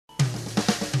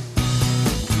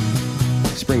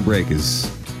spring break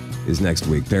is next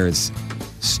week. Parents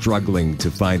struggling to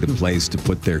find a place to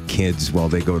put their kids while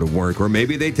they go to work, or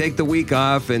maybe they take the week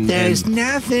off and there's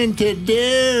nothing to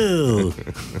do.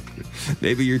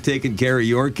 Maybe you're taking care of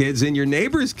your kids and your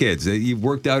neighbor's kids. You've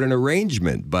worked out an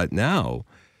arrangement, but now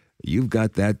you've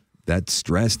got that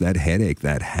stress, that headache,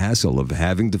 that hassle of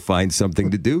having to find something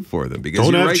to do for them. Because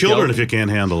don't have children if you can't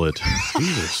handle it.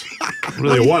 Jesus. What, do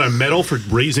they want a medal for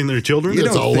raising their children?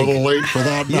 It's a little late for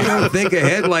that now. You don't think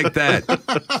ahead like that.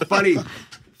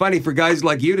 Funny for guys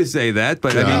like you to say that,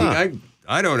 but I mean,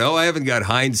 I don't know. I haven't got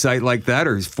hindsight like that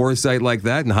or foresight like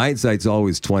that, and hindsight's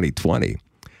always 20/20.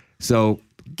 So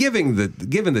given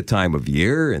the time of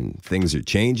year and things are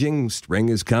changing, spring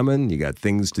is coming, you got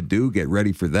things to do, get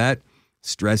ready for that.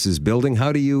 Stress is building.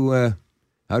 How do you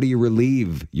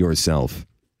relieve yourself,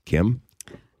 Kim?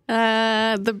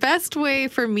 The best way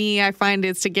for me, I find,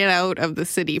 is to get out of the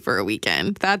city for a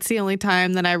weekend. That's the only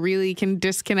time that I really can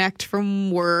disconnect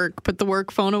from work, put the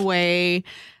work phone away,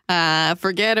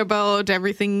 forget about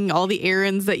everything, all the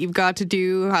errands that you've got to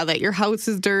do, how that your house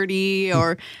is dirty,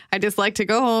 or I just like to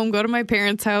go home, go to my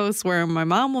parents' house where my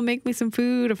mom will make me some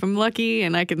food if I'm lucky,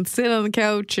 and I can sit on the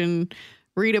couch and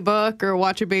read a book or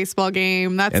watch a baseball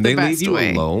game. That's the best way. And they leave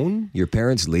you alone? Your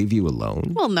parents leave you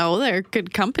alone? Well, no, they're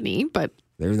good company, but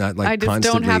they're not I just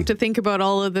don't have to think about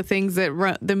all of the things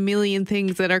the million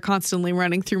things that are constantly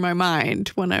running through my mind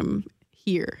when I'm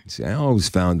here. See, I always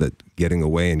found that getting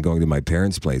away and going to my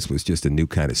parents' place was just a new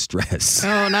kind of stress.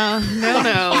 Oh, no.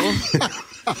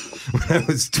 When I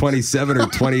was 27 or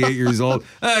 28 years old,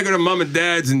 I go to mom and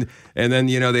dad's, and then,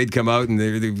 they'd come out and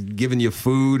they're giving you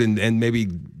food and maybe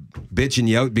bitching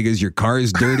you out because your car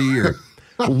is dirty or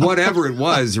whatever it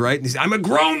was, right? And I'm a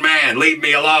grown man. Leave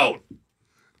me alone.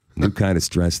 New kind of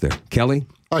stress there. Kelly?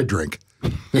 I drink.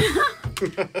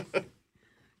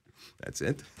 That's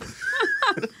it?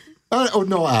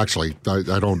 No, actually,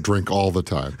 I don't drink all the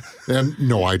time. And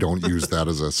no, I don't use that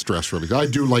as a stress relief. I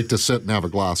do like to sit and have a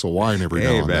glass of wine every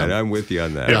now and then. Hey, man, I'm with you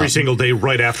on that. Every single day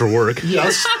right after work.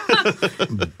 Yes.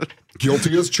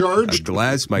 Guilty as charged. A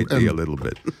glass might be a little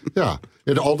bit. Yeah.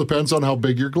 It all depends on how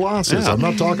big your glass is. I'm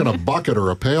not talking a bucket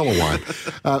or a pail of wine.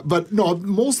 But no,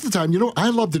 most of the time, I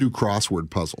love to do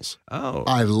crossword puzzles. Oh.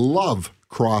 I love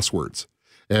crosswords.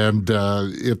 And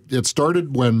it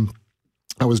started when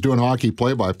I was doing hockey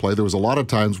play-by-play. There was a lot of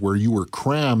times where you were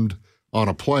crammed on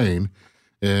a plane,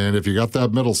 and if you got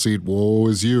that middle seat, woe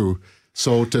is you.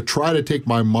 So to try to take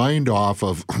my mind off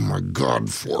of, oh my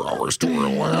God, 4 hours to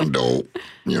Orlando,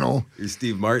 You're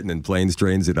Steve Martin in Planes,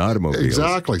 Trains, and Automobiles.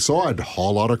 Exactly. So I'd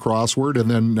haul out a crossword, and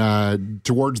then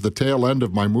towards the tail end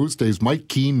of my Moose days, Mike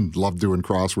Keane loved doing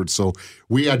crosswords, so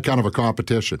we had kind of a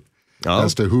competition.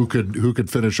 As to who could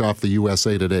finish off the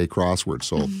USA Today crossword.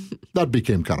 So that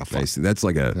became kind of fun. Nice. That's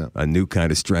like a new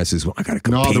kind of stress as well. I got to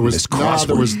compete in this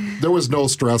crossword. There was no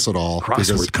stress at all.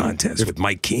 Crossword contest with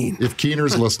Mike Keane. If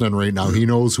Keener's listening right now, he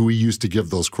knows who he used to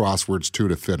give those crosswords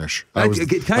to finish. I was the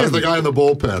guy in the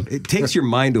bullpen. It takes your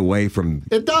mind away from...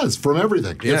 It does, from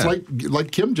everything. Yeah. It's like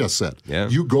Kim just said. Yeah.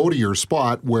 You go to your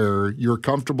spot where you're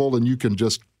comfortable and you can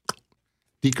just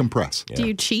decompress. Yeah. Do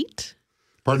you cheat?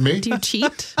 Pardon me? Do you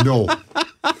cheat? No.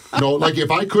 Like if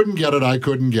I couldn't get it, I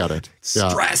couldn't get it.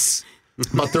 Stress.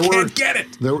 But Can't get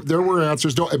it. There were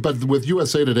answers. But with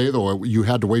USA Today, though, you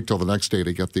had to wait till the next day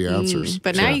to get the answers.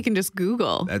 But now you can just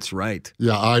Google. That's right.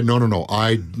 Yeah, no.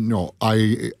 I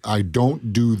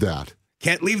don't do that.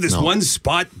 Can't leave this one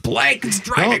spot blank. It's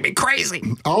driving me crazy.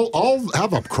 I'll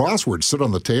have a crossword sit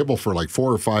on the table for like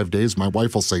 4 or 5 days. My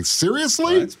wife will say,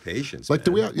 "Seriously?" That's patience. Like,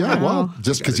 do we? Yeah, well,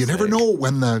 just because you never know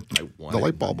when the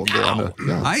light bulb will go on.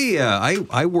 Yeah.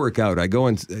 I work out. I go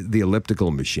in the elliptical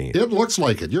machine. It looks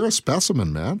like it. You're a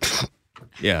specimen, man.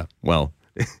 Yeah. Well,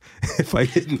 if I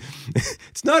didn't,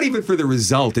 it's not even for the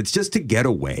result. It's just to get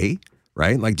away.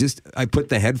 Right? Like I put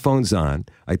the headphones on,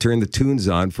 I turn the tunes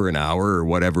on for an hour or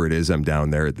whatever it is I'm down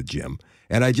there at the gym,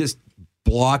 and I just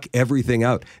block everything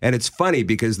out. And it's funny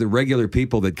because the regular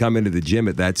people that come into the gym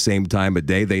at that same time of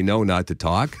day, they know not to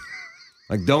talk.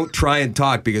 Like, don't try and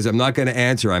talk because I'm not going to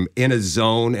answer. I'm in a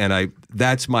zone, and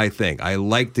that's my thing. I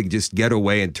like to just get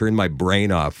away and turn my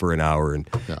brain off for an hour and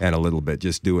a little bit,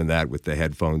 just doing that with the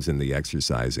headphones and the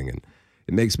exercising. And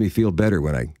it makes me feel better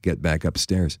when I get back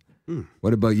upstairs.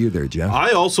 What about you there, Jeff?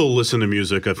 I also listen to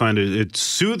music. I find it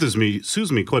soothes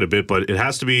me quite a bit, but it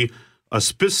has to be a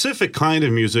specific kind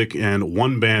of music and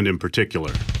one band in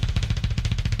particular.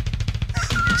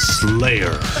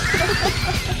 Slayer.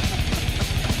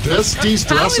 This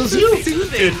de-stresses you?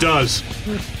 It does.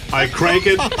 I crank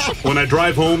it when I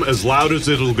drive home as loud as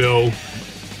it'll go.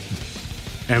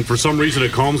 and for some reason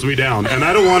it calms me down. And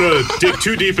I don't want to dig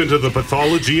too deep into the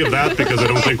pathology of that because I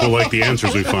don't think we'll like the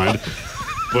answers we find.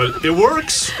 But it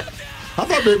works. I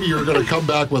thought maybe you were going to come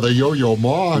back with a Yo-Yo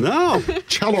Ma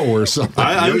cello or something.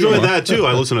 I enjoy that too.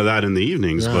 I listen to that in the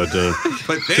evenings. But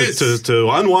to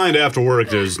unwind after work,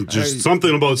 there's just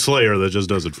something about Slayer that just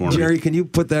does it for me. Jerry, can you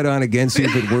put that on again, see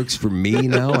if it works for me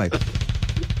now?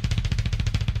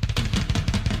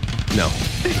 No.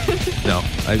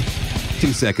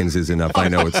 2 seconds is enough. I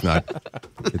know it's not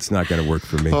going to work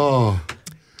for me. Oh,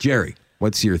 Jerry,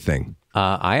 what's your thing?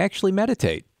 I actually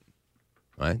meditate.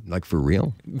 Right? Like for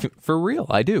real? For real,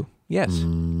 I do. Yes.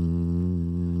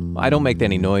 I don't make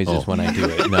any noises when I do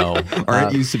it. No.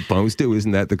 Aren't you supposed to?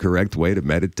 Isn't that the correct way to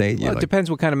meditate? Well, it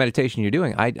depends what kind of meditation you're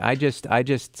doing. I just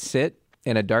sit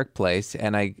in a dark place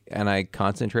and I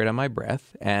concentrate on my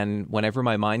breath. And whenever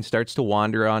my mind starts to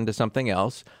wander onto something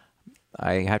else,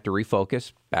 I have to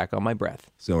refocus back on my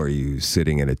breath. So are you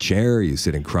sitting in a chair? Are you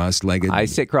sitting cross-legged? I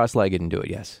sit cross-legged and do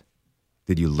it, yes.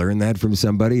 Did you learn that from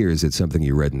somebody, or is it something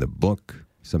you read in the book?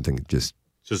 Something just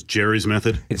Jerry's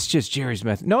method? It's just Jerry's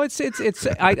method. No, it's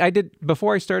I did,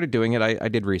 before I started doing it, I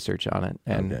did research on it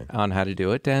and on how to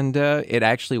do it. And it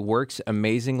actually works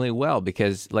amazingly well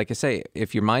because, like I say,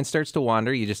 if your mind starts to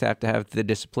wander, you just have to have the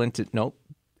discipline to,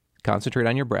 concentrate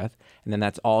on your breath. And then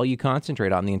that's all you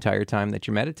concentrate on the entire time that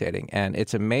you're meditating. And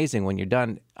it's amazing when you're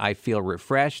done. I feel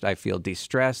refreshed, I feel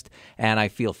de-stressed, and I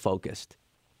feel focused.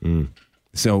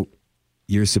 So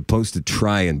you're supposed to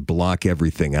try and block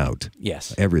everything out.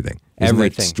 Yes. Everything. Isn't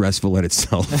Everything. that stressful in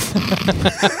itself?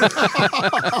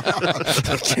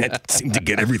 I can't seem to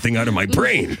get everything out of my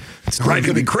brain. It's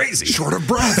driving me crazy. short of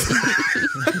breath.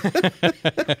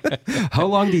 How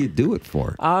long do you do it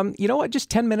for? You know what? Just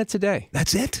 10 minutes a day.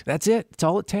 That's it? That's it. It's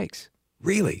all it takes.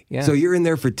 Really? Yeah. So you're in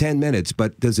there for 10 minutes,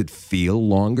 but does it feel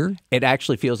longer? It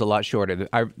actually feels a lot shorter.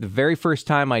 The very first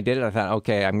time I did it, I thought,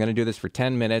 okay, I'm going to do this for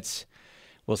 10 minutes.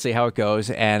 We'll see how it goes.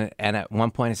 And at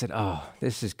one point I said,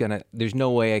 there's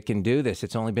no way I can do this.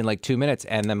 It's only been like 2 minutes.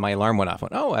 And then my alarm went off.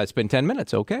 It's been 10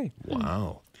 minutes. Okay.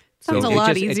 Wow. Sounds a it lot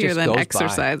just- it easier just than goes by.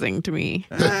 exercising to me.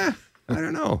 I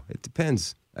don't know. It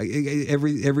depends.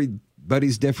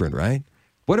 Everybody's different, right?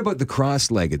 What about the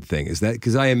cross-legged thing? Is that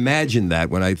because I imagine that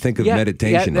when I think of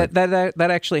meditation? Yeah,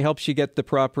 that actually helps you get the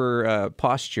proper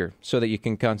posture so that you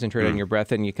can concentrate on your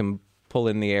breath and you can pull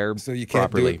in the air so you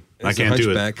can't properly. do it. I can't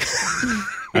do it. Hunchback.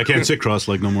 I can't sit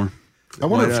cross-legged no more. I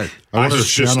wonder Why if I'm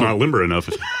just not limber enough.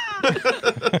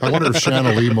 I wonder if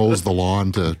Shanna Lee mows the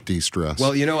lawn to de-stress.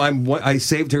 Well, I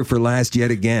saved her for last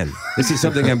yet again. This is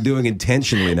something I'm doing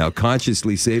intentionally now,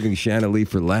 consciously saving Shanna Lee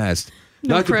for last.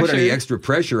 No Not to put any pressure. extra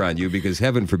pressure on you, because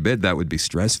heaven forbid that would be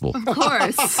stressful. Of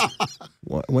course.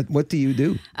 What do you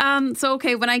do? So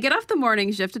when I get off the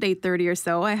morning shift at 8:30 or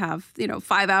so, I have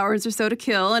 5 hours or so to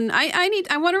kill, and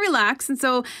I want to relax. And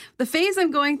so the phase I'm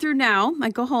going through now,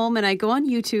 I go home and I go on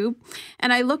YouTube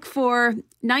and I look for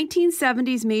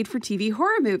 1970s made-for-TV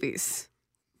horror movies.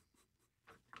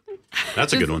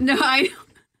 That's a good one. No,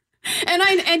 And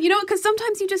because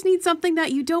sometimes you just need something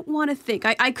that you don't want to think.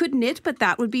 I could knit, but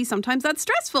sometimes that's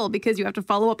stressful because you have to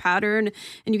follow a pattern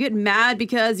and you get mad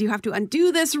because you have to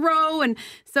undo this row. And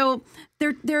so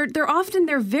they're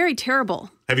very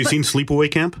terrible. Have you seen Sleepaway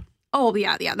Camp? Oh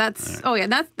yeah. That's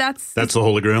the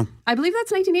Holy Grail. I believe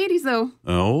that's 1980s though.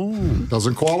 Oh,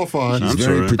 doesn't qualify. She's I'm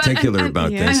very sorry. particular I'm-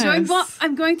 about yeah. this.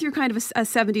 I'm going through kind of a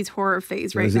 70s horror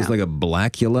phase right Is now. this like a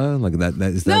Blackula? Like that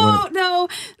is that one? No.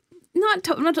 Not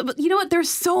but you know what? There's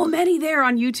so many there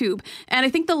on YouTube, and I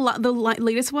think the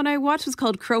latest one I watched was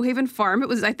called Crowhaven Farm.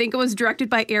 I think it was directed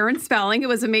by Aaron Spelling. It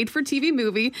was a made-for-TV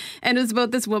movie, and it was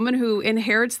about this woman who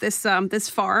inherits this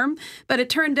farm. But it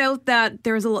turned out that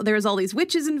there's all these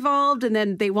witches involved, and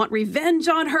then they want revenge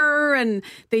on her, and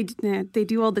they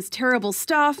do all this terrible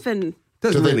stuff, and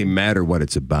Doesn't really matter what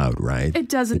it's about, right? It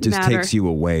doesn't It just matter. takes you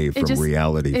away from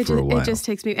reality for a while. It just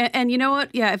takes me, and you know what?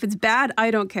 Yeah, if it's bad,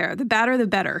 I don't care. The badder, the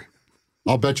better.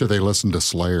 I'll bet you they listen to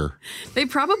Slayer. They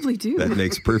probably do. That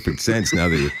makes perfect sense now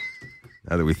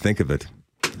that we think of it.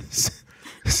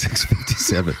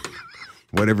 6:57.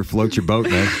 Whatever floats your boat,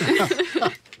 man.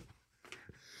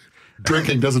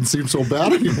 Drinking doesn't seem so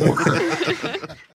bad anymore.